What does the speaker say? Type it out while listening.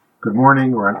Good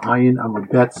morning. We're on Ayin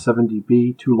Amud Bet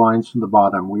 70b, 2 lines from the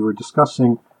bottom. We were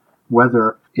discussing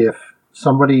whether if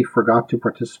somebody forgot to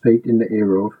participate in the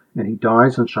Eruv and he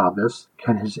dies on Shabbos,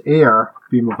 can his heir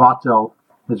be mevatel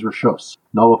his reshus,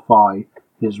 nullify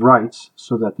his rights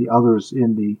so that the others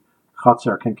in the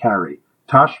Chatzer can carry.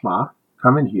 Tashma,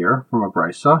 come in here from a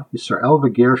Brisa, Yisrael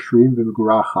v'ger shrim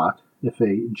b'megurah. If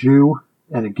a Jew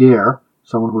and a ger,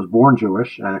 someone who was born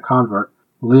Jewish and a convert,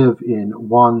 live in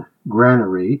one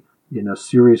granary, in a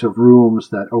series of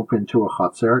rooms that open to a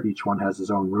chatzer, each one has his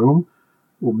own room.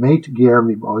 Umeit ger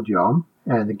mib'od yom,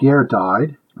 and the ger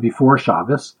died before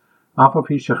Shabbos.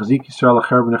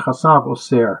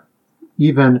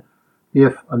 Even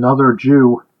if another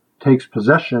Jew takes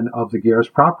possession of the ger's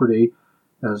property,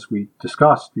 as we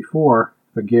discussed before,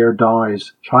 if a ger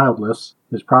dies childless,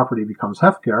 his property becomes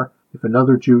hefker. If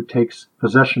another Jew takes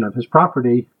possession of his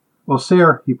property,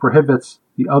 oser, he prohibits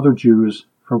the other Jews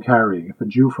from carrying. If a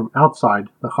Jew from outside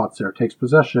the Chatzer takes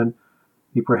possession,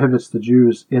 he prohibits the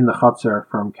Jews in the Chatzer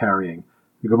from carrying.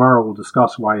 The Gemara will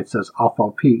discuss why it says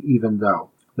Afal Pi, even though.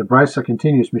 The Brisa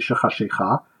continues,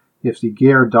 Mishachashecha, if the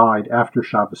ger died after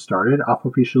Shabbos started,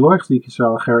 Afal Pi Shelo Yachzik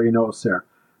Yisrael Acher Eino Oser.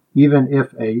 Even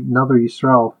if another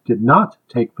Yisrael did not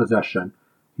take possession,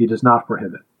 he does not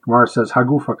prohibit. Gemara says,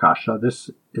 Hagufa Kasha, this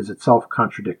is itself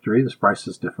contradictory, this Brisa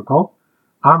is difficult.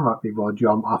 You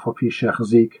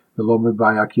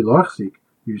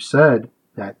said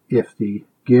that if the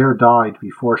ger died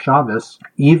before Shabbos,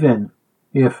 even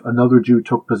if another Jew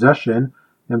took possession,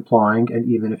 implying, and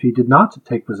even if he did not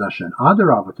take possession.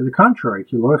 Adarabah, to the contrary, if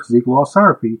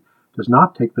he does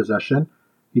not take possession,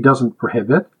 he doesn't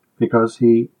prohibit, because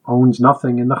he owns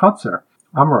nothing in the Chatzer.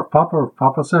 Amar of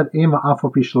Papa said, Ema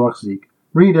afopi shloach zik.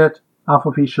 Read it,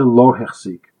 afopi shelo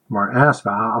hechzik. Mar asked,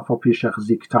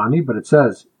 but it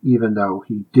says, even though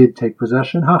he did take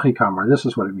possession, hachikamar, this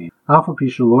is what it means.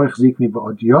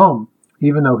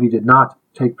 Even though he did not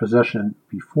take possession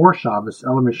before Shabbos,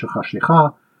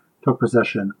 took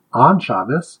possession on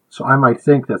Shabbos, so I might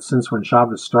think that since when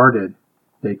Shabbos started,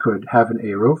 they could have an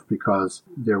Eruv, because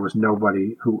there was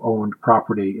nobody who owned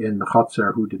property in the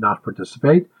Chatzer who did not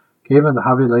participate. Since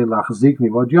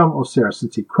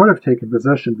he could have taken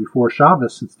possession before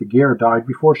Shabbos, since the ger died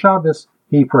before Shabbos,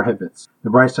 he prohibits.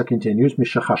 The Brisa continues,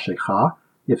 Mishachashecha,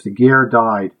 if the ger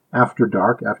died after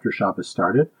dark, after Shabbos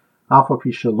started,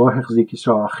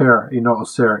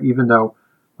 even though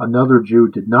another Jew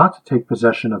did not take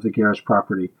possession of the ger's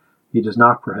property, he does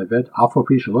not prohibit.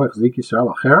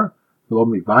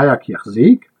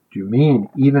 Do you mean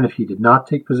even if he did not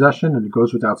take possession? And it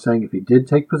goes without saying if he did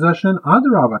take possession?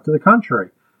 Adarabah, to the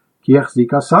contrary. If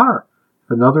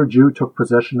another Jew took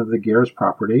possession of the ger's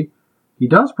property, he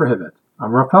does prohibit.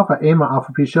 Amar Papa Ema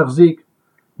afapi shechzik.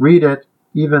 Read it,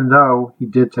 even though he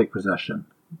did take possession.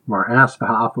 Mar asked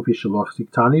afapi shelo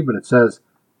chziktani, but it says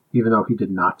even though he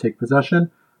did not take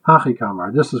possession.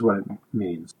 Hachikamar, this is what it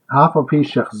means. Afapi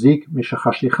shechzik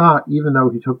mishachashicha, even though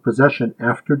he took possession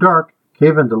after dark.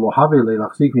 Since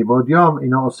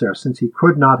he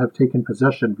could not have taken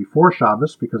possession before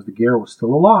Shabbos because the ger was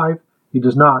still alive, he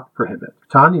does not prohibit.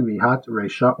 Tani mihat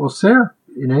reisha oser.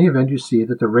 In any event, you see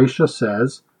that the reisha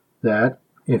says that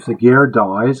if the ger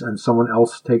dies and someone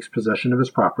else takes possession of his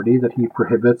property, that he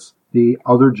prohibits the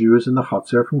other Jews in the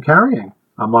Chatzer from carrying.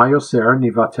 Amay oser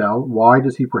nivatel. Why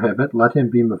does he prohibit? Let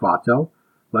him be mevatel.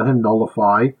 Let him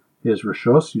nullify his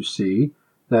reshus. You see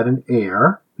that an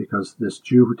heir, because this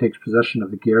Jew who takes possession of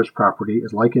the ger's property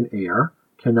is like an heir,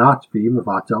 cannot be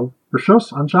mevatel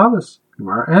reshus on Shabbos.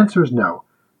 Gemara answers no.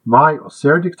 My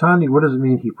oser diktani, what does it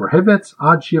mean? He prohibits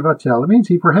ad shivatel. It means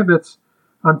he prohibits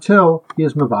until he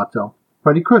is mevatel.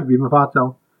 But he could be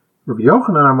mevatel. Rabbi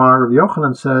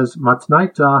Yochanan says,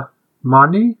 matnaita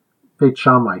mani beit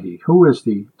shammai. Who is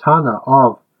the Tana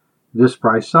of this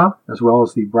Brisa, as well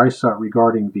as the Brisa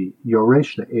regarding the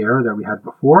Yoresh, the heir that we had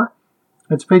before?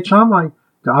 It's Beit Shammai,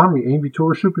 the Amri, Ein Bitul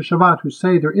Reshut b'Shabbat, who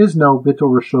say there is no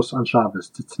Bitul Reshus on Shabbos.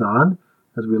 Titnan,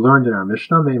 as we learned in our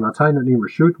Mishnah, Me'matay Notim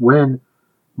Reshut, when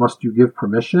must you give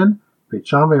permission? Beit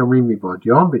Shammai Omrim Mibod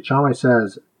Yom. Beit Shammai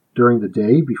says during the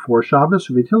day before Shabbos.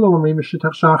 Beit Hillel Omrim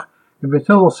Mishitach Shach. And Beit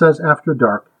Hillel says after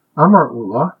dark. Amar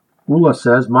Ula. Ula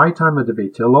says, my time of the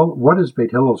Beit Hillel. What is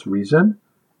Beit Hillel's reason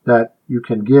that you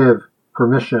can give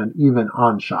permission even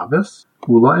on Shabbos?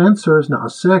 Ula answers,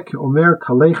 Na'asek omer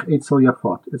kalech etzel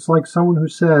yafot. It's like someone who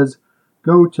says,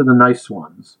 go to the nice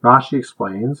ones. Rashi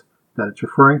explains that it's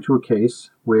referring to a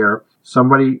case where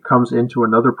somebody comes into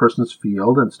another person's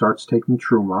field and starts taking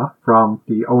truma from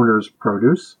the owner's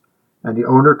produce, and the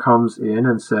owner comes in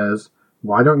and says,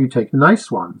 why don't you take the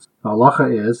nice ones? The halacha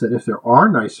is that if there are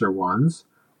nicer ones,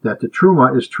 that the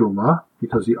truma is truma,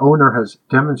 because the owner has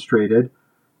demonstrated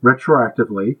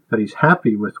retroactively that he's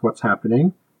happy with what's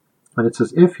happening, and it's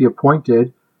as if he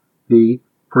appointed the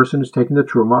person who's taking the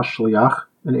truma, shliach,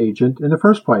 an agent in the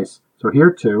first place. So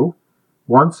here too,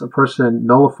 once a person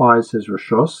nullifies his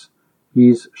reshus,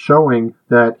 he's showing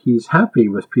that he's happy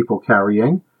with people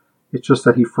carrying. It's just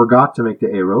that he forgot to make the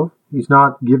eruv. He's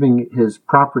not giving his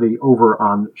property over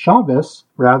on Shabbos.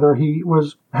 Rather, he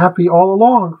was happy all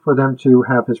along for them to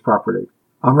have his property.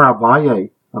 Amar Abaye.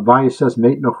 Abaye says,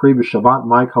 Meit nochri b'Shabbat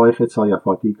mai kalechet sal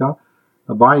yafatika.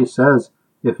 Abaye says,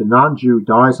 if a non-Jew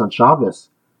dies on Shabbos,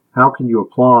 how can you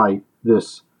apply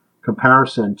this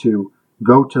comparison to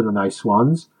go to the nice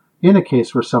ones? In a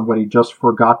case where somebody just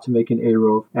forgot to make an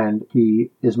eruv and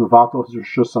he is mevatel his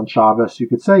reshus on Shabbos, you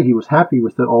could say he was happy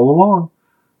with it all along.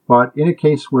 But in a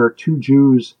case where two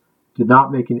Jews did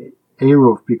not make an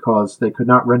eruv because they could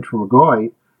not rent from a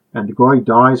goy, and the goy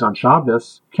dies on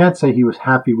Shabbos, you can't say he was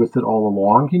happy with it all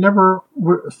along. He never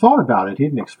thought about it. He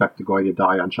didn't expect the goy to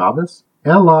die on Shabbos.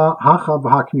 Ella hacha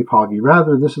v'hakmi pagi.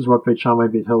 Rather, this is what Beit Shammai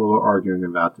and Beit Hillel are arguing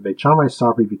about. The Beit Shammai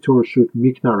sabri vitur reshut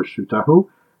mikna reshutahu.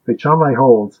 Beit Shammai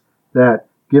holds that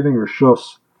giving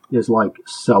reshus is like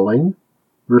selling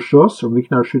reshus, or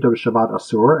mikna reshuta b'Shabbat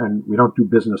asur, and we don't do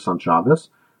business on Shabbos.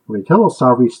 Beit Hillel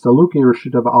savri staluke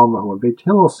reshuta b'almahu. And Beit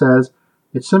Hillel says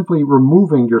it's simply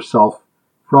removing yourself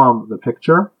from the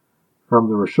picture, from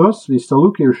the reshus.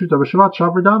 V'staluke reshuta b'Shabbat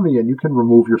shavardami, and you can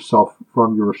remove yourself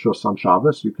from your reshus on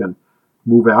Shabbos. You can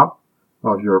move out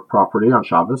of your property on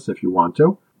Shabbos if you want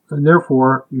to, and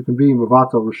therefore you can be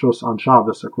mevatel reshus on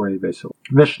Shabbos according to Beit Hillel.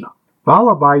 Mishnah. A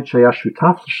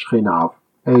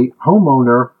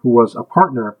homeowner who was a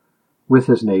partner with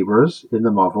his neighbors in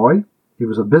the Mavoy, he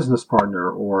was a business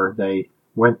partner, or they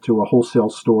went to a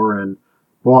wholesale store and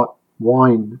bought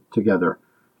wine together.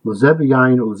 He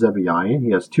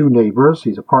has two neighbors.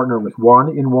 He's a partner with one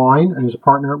in wine, and he's a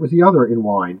partner with the other in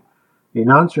wine. They do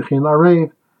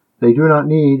not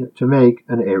need to make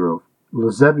an eruv.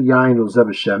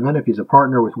 If he's a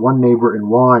partner with one neighbor in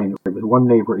wine, or with one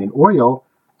neighbor in oil,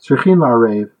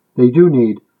 they do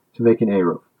need to make an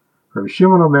eruv. Rabbi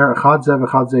Shimon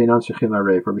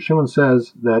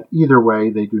says that either way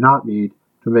they do not need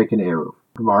to make an eruv.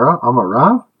 Gemara, Amar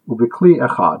Rav, ubikli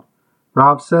echad.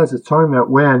 Rav says it's talking about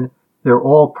when they're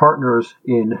all partners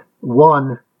in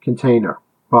one container.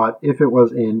 But if it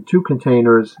was in two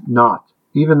containers, not.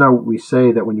 Even though we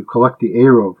say that when you collect the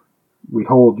eruv, we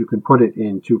hold you can put it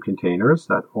in two containers.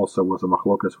 That also was a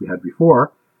machlokas we had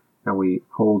before. And we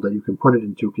hold that you can put it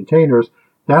in two containers.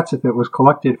 That's if it was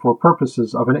collected for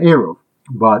purposes of an eruv.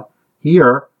 But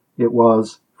here, it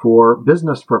was for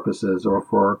business purposes or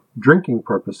for drinking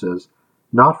purposes,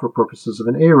 not for purposes of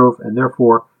an eruv, and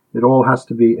therefore it all has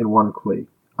to be in one kli.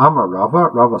 Amar Rava,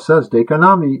 Rava says,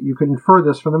 Dekanami, you can infer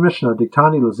this from the Mishnah,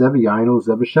 Diktani l'zevi yainu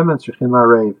l'zevi shemen tzrichin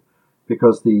la'arev,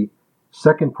 because the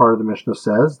second part of the Mishnah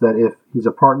says that if he's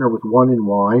a partner with one in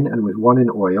wine and with one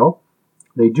in oil,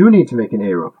 they do need to make an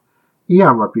eruv. If you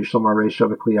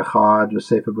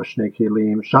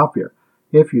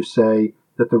say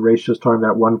that the Reisha is talking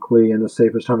about one kli and the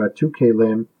Sefer is talking about two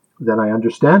kelim, then I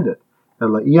understand it.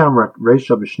 But if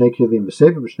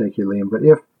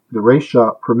the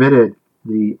Reisha permitted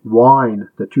the wine,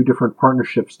 the two different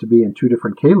partnerships, to be in two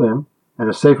different kelim, and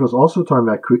the Sefer was also talking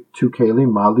about two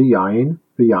kelim, mali yain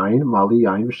v'yain, mali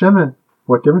yain v'shemen,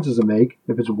 what difference does it make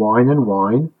if it's wine and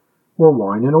wine or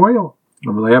wine and oil?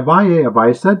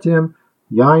 Abaye said to him,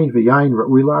 Yain v'yain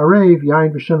ra'ui la'arev,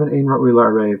 yain v'shemen ein ra'ui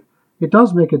la'arev. It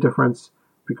does make a difference,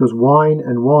 because wine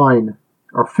and wine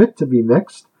are fit to be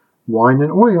mixed, wine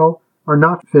and oil are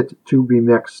not fit to be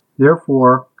mixed.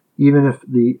 Therefore, even if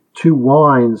the two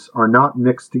wines are not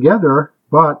mixed together,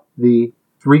 but the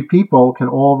three people can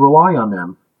all rely on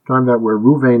them. Talking about where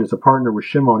Ruvain is a partner with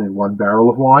Shimon in one barrel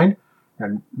of wine,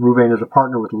 and Ruvain is a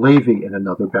partner with Levi in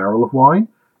another barrel of wine.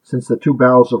 Since the two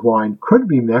barrels of wine could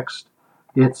be mixed,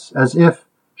 it's as if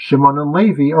Shimon and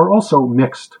Levi are also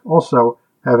mixed, also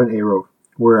have an eruv.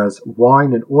 Whereas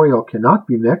wine and oil cannot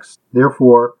be mixed,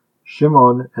 therefore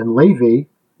Shimon and Levi,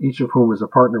 each of whom is a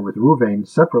partner with Ruvain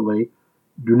separately,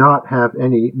 do not have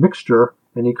any mixture,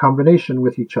 any combination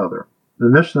with each other. The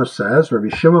Mishnah says, Rabbi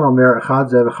Shimon Omer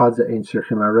echadze v'chadze ein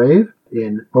tzirchin la'arev.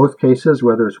 In both cases,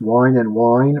 whether it's wine and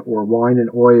wine or wine and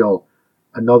oil,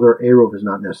 another eruv is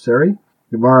not necessary.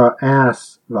 Gemara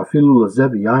asks, Vafilu l'zeh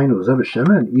b'yain l'zeh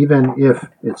b'shemen, even if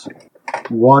it's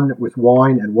one with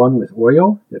wine and one with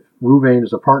oil, if Ruvain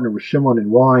is a partner with Shimon in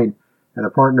wine and a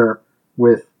partner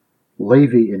with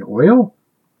Levi in oil,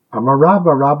 Amar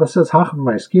Rabba, Rabba says, Hacham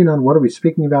ma'askinan, what are we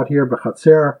speaking about here?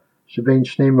 B'chatzer shebein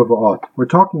shnei mava'ot. We're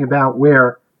talking about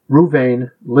where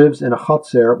Ruvain lives in a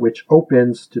chatzer which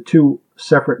opens to two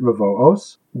separate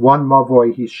mavoos. One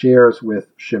mavoi he shares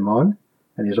with Shimon,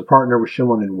 and he's a partner with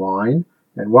Shimon in wine,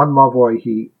 and one mavoi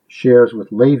he shares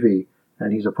with Levi,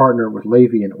 and he's a partner with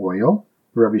Levi in oil.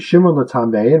 Rabbi Shimon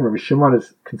l'tamei, and Rabbi Shimon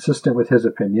is consistent with his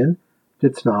opinion.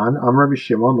 Ditnan, Rabbi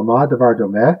Shimon l'ma davar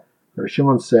domeh. Rabbi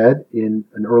Shimon said in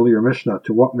an earlier Mishnah,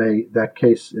 to what may that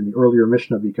case in the earlier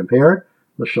Mishnah be compared?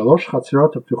 L'shalosh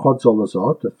chatzerot uptuchot zol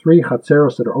lazot, the three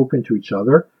chatzeros that are open to each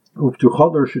other,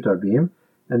 uptuchot l'reshut arbim,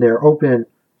 and they are open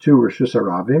to reshus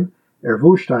arabim.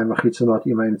 Ervu shtayim achitzonot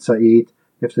imayim tzait.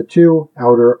 If the two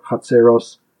outer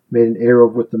chatzeros made an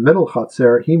eruv with the middle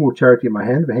chatzer, he muteret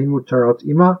imahen v'hein muterot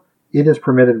ima. It is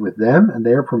permitted with them, and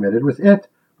they are permitted with it.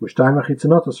 V'shtayim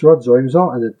achitzonot asrot zoim zo,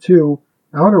 and the two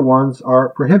outer ones are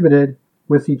prohibited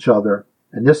with each other.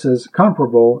 And this is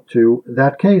comparable to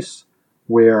that case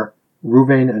where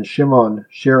Ruvain and Shimon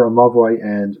share a mavoi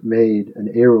and made an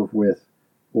eruv with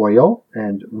oil,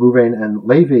 and Ruvain and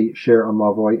Levi share a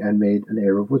mavoi and made an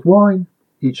eruv with wine.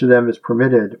 Each of them is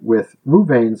permitted with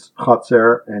Ruvain's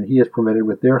chatzer, and he is permitted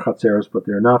with their chatzeros, but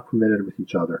they're not permitted with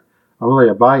each other.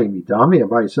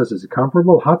 Abaye says, is it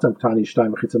comparable?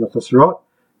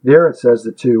 There it says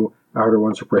the two outer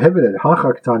ones are prohibited.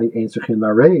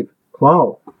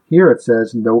 Here it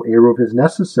says no eruv is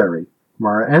necessary.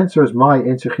 Mara answers,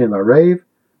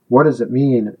 what does it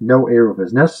mean no eruv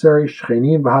is necessary?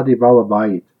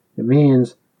 It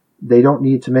means they don't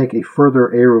need to make a further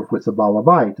eruv with the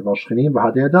balabait.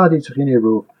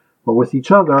 But with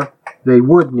each other, they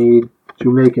would need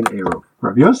to make an eruv.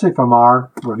 Rav Yosef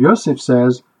Amar, Rav Yosef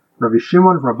says, Rav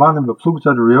Shimon v'Rabbanan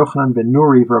b'plugta Rav Yochanan ben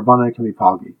Nuri v'Rabbanan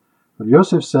k'mipalgi. Rav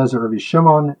Yosef says that Rav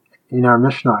Shimon in our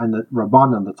Mishnah and the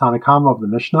Rabbanan, the Tanakama of the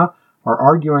Mishnah, are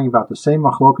arguing about the same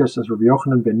machlokas as Rav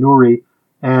Yochanan ben Nuri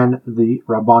and the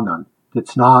Rabbanan.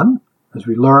 Ditnan, as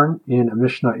we learn in a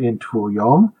Mishnah in Tvul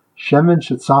Yom, Shemen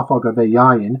shetzaf al gavei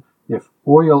yayin, if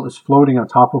oil is floating on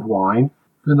top of wine,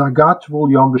 v'nagat Tvul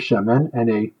Yom b'shemen, and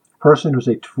a person who's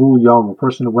a Tvul Yom, a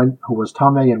person who was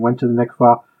Tameh and went to the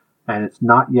mikvah, and it's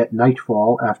not yet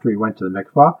nightfall after he went to the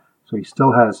mikvah, so he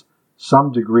still has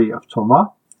some degree of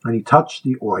Tumah, and he touched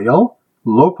the oil,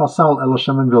 lo pasal el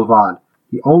shemen bilvad.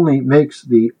 He only makes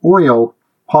the oil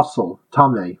pasal,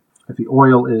 Tameh. If the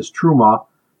oil is Truma,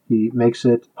 he makes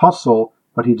it pasal,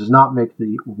 but he does not make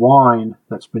the wine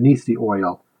that's beneath the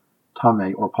oil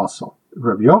Tameh or pasal.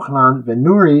 Rabbi Yochanan ben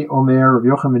Nuri Omer, Rabbi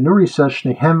Yochanan ben Nuri says,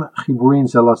 Shnehem chiburin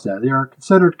zelazeh. They are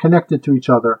considered connected to each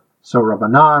other. So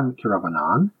Rabbanan ki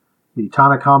Rabbanan. The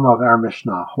Tanakama of our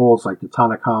Mishnah holds like the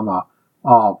Tanakama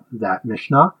of that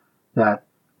Mishnah, that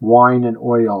wine and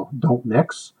oil don't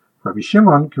mix. Rabbi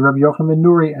Shimon ki Rabbi Yochanan ben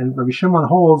Nuri, and Rabbi Shimon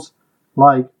holds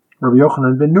like Rabbi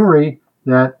Yochanan ben Nuri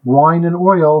that wine and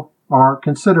oil are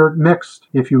considered mixed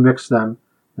if you mix them.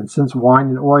 And since wine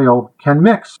and oil can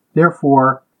mix,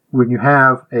 therefore, when you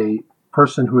have a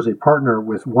person who is a partner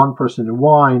with one person in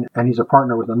wine and he's a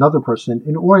partner with another person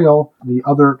in oil, the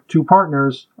other two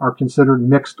partners are considered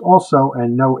mixed also,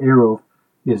 and no eruv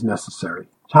is necessary.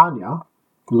 Tanya,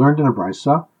 we learned in a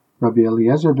brisa, Rabbi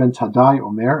Eliezer ben Tadai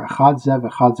Omer, Echad zeh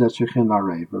v'echad zeh tzrichin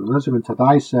larev. Rabbi Eliezer ben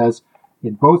Tadai says,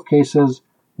 in both cases,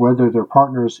 whether they're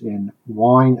partners in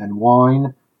wine and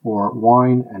wine or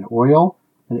wine and oil,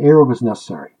 an eruv is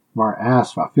necessary. Mar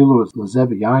asks, Vafilu is lezeh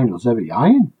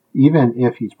v'yayin, even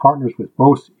if he's partners with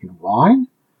both in wine?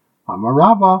 Amar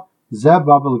Rava, zeh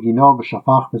babel gino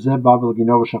v'shafach v'zeh babel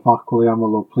gino v'shafach kol yama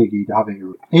lo pligi d'havei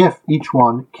eruv. If each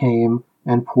one came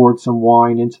and poured some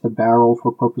wine into the barrel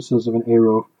for purposes of an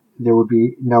eruv, there would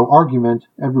be no argument.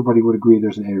 Everybody would agree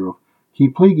there's an eruv. Ki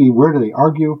pligi, where do they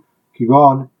argue?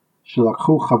 Kigon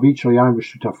shelakhu chavit shel yayin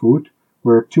v'shutafut,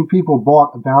 where two people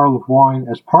bought a barrel of wine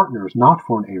as partners, not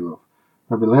for an eruv.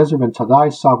 Rabbi Eliezer ben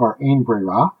Tadai savar ein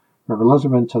breira. Rabbi Eliezer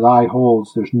ben Tadai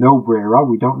holds there's no breira.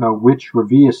 We don't know which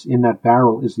revius in that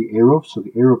barrel is the eruv, so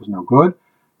the eruv is no good.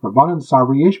 Rabbanan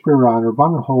savar yesh breira, and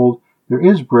Rabbanan hold there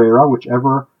is breira,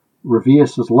 whichever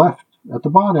revius is left at the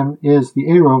bottom is the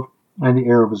eruv, and the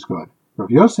eruv is good. Rav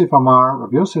Yosef Amar,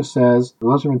 Rav Yosef says,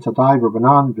 Rabbi Eliezer ben Tadai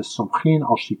Rabbanan v'somchin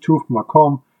al shituf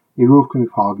makom eruv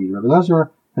k'mipalgi. Rabbi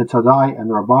Eliezer ben Tadai and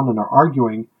the Rabbanan are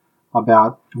arguing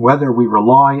about whether we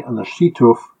rely on the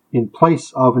shituf in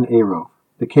place of an eruv.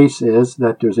 The case is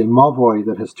that there's a mavoi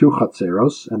that has two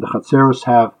chatzeros, and the chatzeros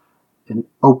have an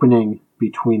opening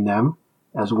between them,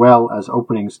 as well as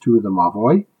openings to the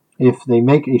mavoi. If they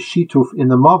make a shituf in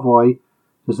the mavoi,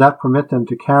 does that permit them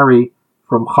to carry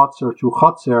from chatzer to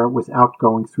chatzer without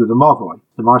going through the mavoi?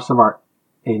 The Marsavar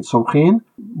ein somchin,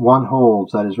 one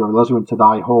holds, that is Rabbi Eliezer ben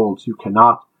Tadai holds, you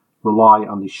cannot rely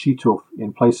on the shituf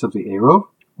in place of the eruv.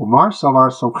 Umar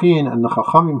Savar Somchin, and the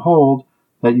Chachamim hold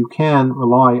that you can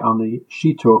rely on the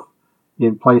shituf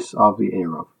in place of the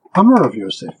Eruv. Amar Rav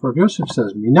Yosef. Rav Yosef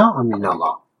says, Mina amina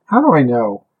la. How do I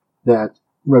know that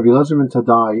Rabbi Elazar ben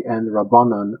Tadai and the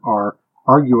Rabbanan are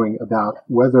arguing about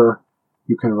whether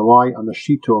you can rely on the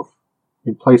Shituf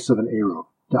in place of an Eruv?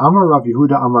 The Amar Rav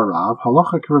Yehuda Amar Rav,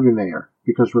 halacha Rabbi Meir,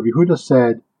 because Rabbi Yehuda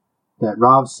said that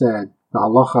Rav said the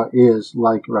halacha is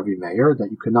like Rabbi Meir, that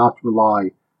you cannot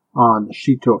rely on the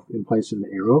Shituf in place of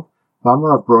an Eruv.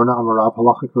 Amar Rav Brona Amar Rav,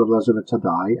 halacha Rabbi Elazar ben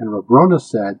Tadai, and Rav Brona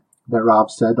said that Rav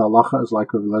said the halacha is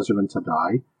like Rabbi Elazar ben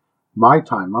Tadai. My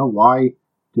taima, why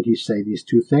did he say these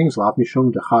two things? Lav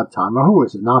mishum dechad tamahu.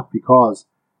 Is it not because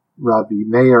Rabbi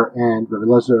Meir and Rabbi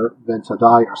Elazar ben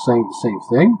Tadai are saying the same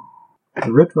thing?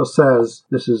 The Ritva says,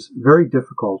 this is very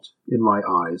difficult in my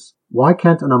eyes. Why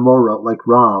can't an Amora like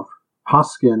Rav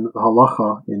paskin the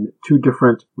halacha in two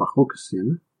different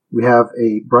machlokasim? We have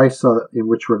a brisa in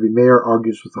which Rabbi Meir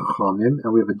argues with the Chachamim,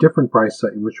 and we have a different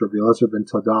brisa in which Rabbi Elazar ben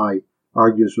Tadai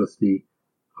argues with the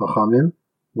Chachamim.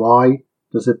 Why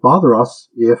does it bother us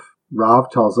if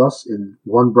Rav tells us in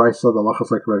one brisa the halacha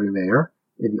is like Rabbi Meir,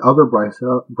 in the other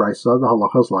brisa the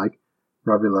halacha is like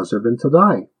Rabbi Elazar ben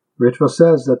Tadai? Ritva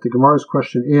says that the Gemara's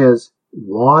question is,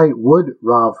 why would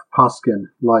Rav paskin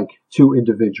like two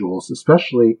individuals,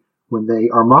 especially when they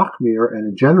are machmir, and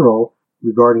in general,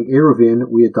 regarding Eruvin,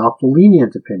 we adopt a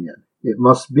lenient opinion? It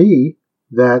must be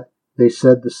that they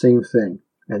said the same thing,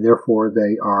 and therefore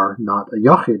they are not a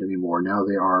yachid anymore. Now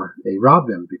they are a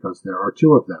rabbim, because there are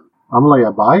two of them. Amalei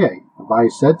Abaye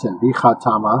said to him,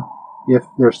 Bichatama, if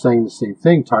they're saying the same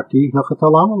thing, Tarti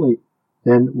Hilchatalamali,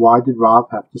 then why did Rav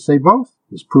have to say both?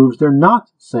 This proves they're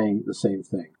not saying the same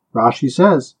thing. Rashi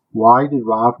says, why did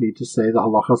Rav need to say the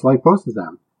halacha is like both of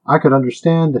them? I could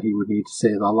understand that he would need to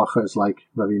say the halacha is like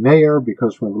Rabbi Meir,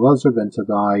 because from Elazar ben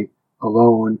Tadai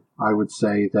alone, I would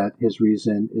say that his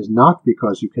reason is not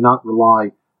because you cannot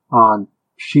rely on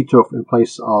shituf in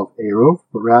place of eruv,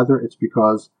 but rather it's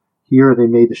because here they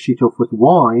made the shituf with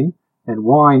wine, and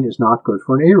wine is not good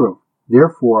for an eruv.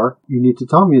 Therefore, you need to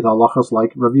tell me the halacha is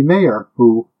like Rabbi Meir,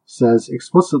 who says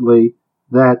explicitly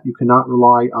that you cannot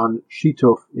rely on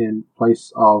shituf in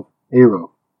place of eruv.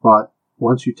 But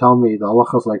once you tell me the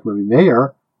halacha is like Rabbi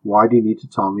Meir, why do you need to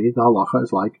tell me the halacha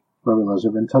is like Rabbi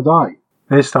Elazar ben Tadai?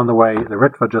 Based on the way the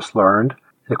Ritva just learned,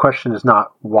 the question is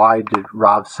not why did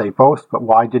Rav say both, but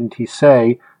why didn't he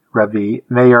say Rabbi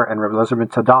Meir and Rabbi Elazar ben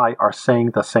Tadai are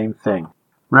saying the same thing?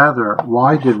 Rather,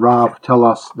 why did Rav tell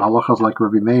us the halacha is like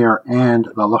Rabbi Meir and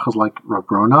the halacha is like Rav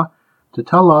Brona? To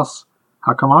tell us,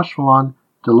 Hakamashvalan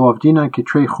de lo avdina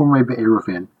kitrei chumrei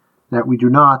be'eruvin, that we do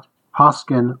not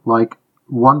paskin like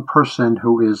one person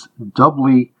who is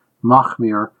doubly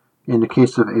machmir in the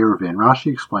case of eruvin.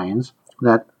 Rashi explains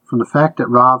that from the fact that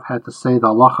Rav had to say the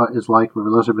halacha is like Rabbi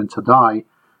Elazar ben Tadai,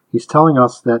 he's telling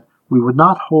us that we would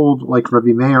not hold like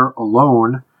Rabbi Meir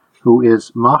alone, who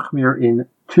is machmir in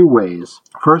two ways.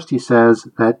 First, he says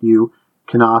that you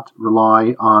cannot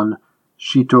rely on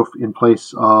shituf in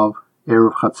place of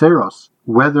eruv chatzeros,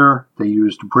 whether they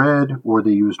used bread or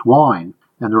they used wine.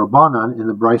 And the Rabbanan, in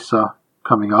the brisa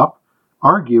coming up,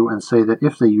 argue and say that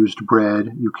if they used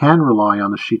bread, you can rely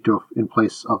on the shituf in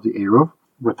place of the eruv,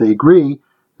 but they agree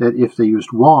that if they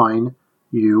used wine,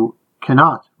 you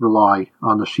cannot rely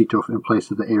on the shituf in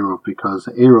place of the eruv, because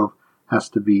the eruv has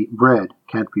to be bread,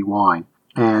 can't be wine.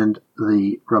 And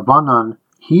the Rabbanan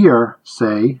here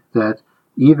say that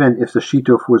even if the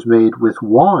shituf was made with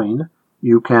wine,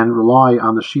 you can rely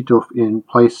on the shituf in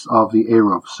place of the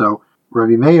eruv. So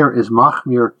Rabbi Meir is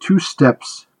machmir two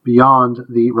steps beyond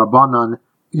the Rabbanan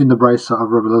in the brisa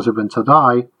of Rabbi Elazar ben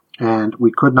Tadai, and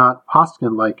we could not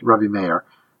paskin like Rabbi Meir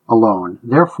alone.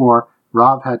 Therefore,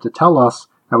 Rav had to tell us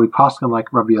that we paskin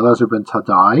like Rabbi Elazar ben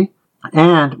Tadai,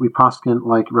 and we paskin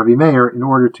like Rabbi Meir in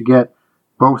order to get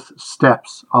both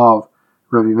steps of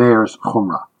Rabbi Meir's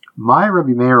chumrah. My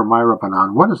Rabbi Meir, my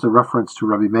Rabbanan, what is the reference to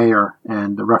Rabbi Meir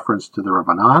and the reference to the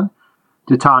Rabbanan?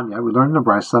 Titania, we learned in the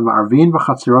brisa, ma'arvin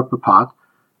v'chatzirot b'pat,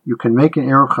 you can make an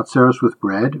eruv chatzeros with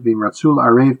bread, v'imratzul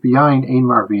arev b'yayin ein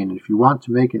ma'arvin, and if you want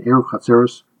to make an eruv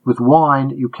chatzeros with wine,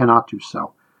 you cannot do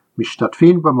so.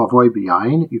 Mishtatfin b'mavoy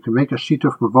b'yayin, you can make a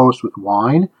shituf mavos with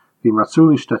wine,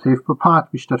 v'imratzul ishtatef b'pat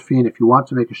mishtatfin, if you want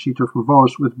to make a shituf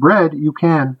mavos with bread, you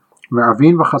can.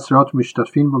 Ma'arvin v'chatzirot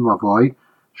mishtatfin b'mavoy,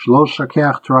 shlo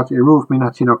shakeach torat eruv min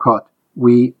hatinokot.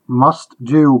 We must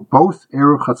do both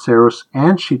eruv chatzeros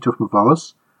and shituf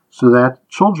mavos, so that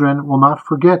children will not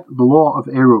forget the law of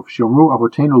eruv. Shomru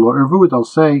avotenu lo eruv, they'll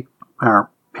say, our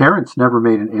parents never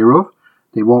made an eruv.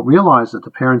 They won't realize that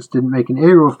the parents didn't make an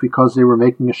eruv because they were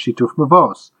making a shituf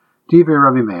mavos. Divrei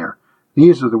Rabbi Meir.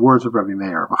 These are the words of Rabbi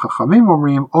Meir. V'chachamim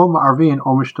omrim o ma'arvin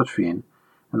o mishtatfin.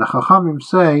 And the chachamim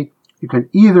say, you can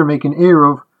either make an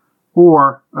eruv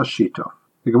or a shituf.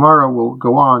 The Gemara will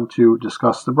go on to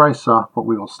discuss the brisa, but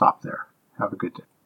we will stop there. Have a good day.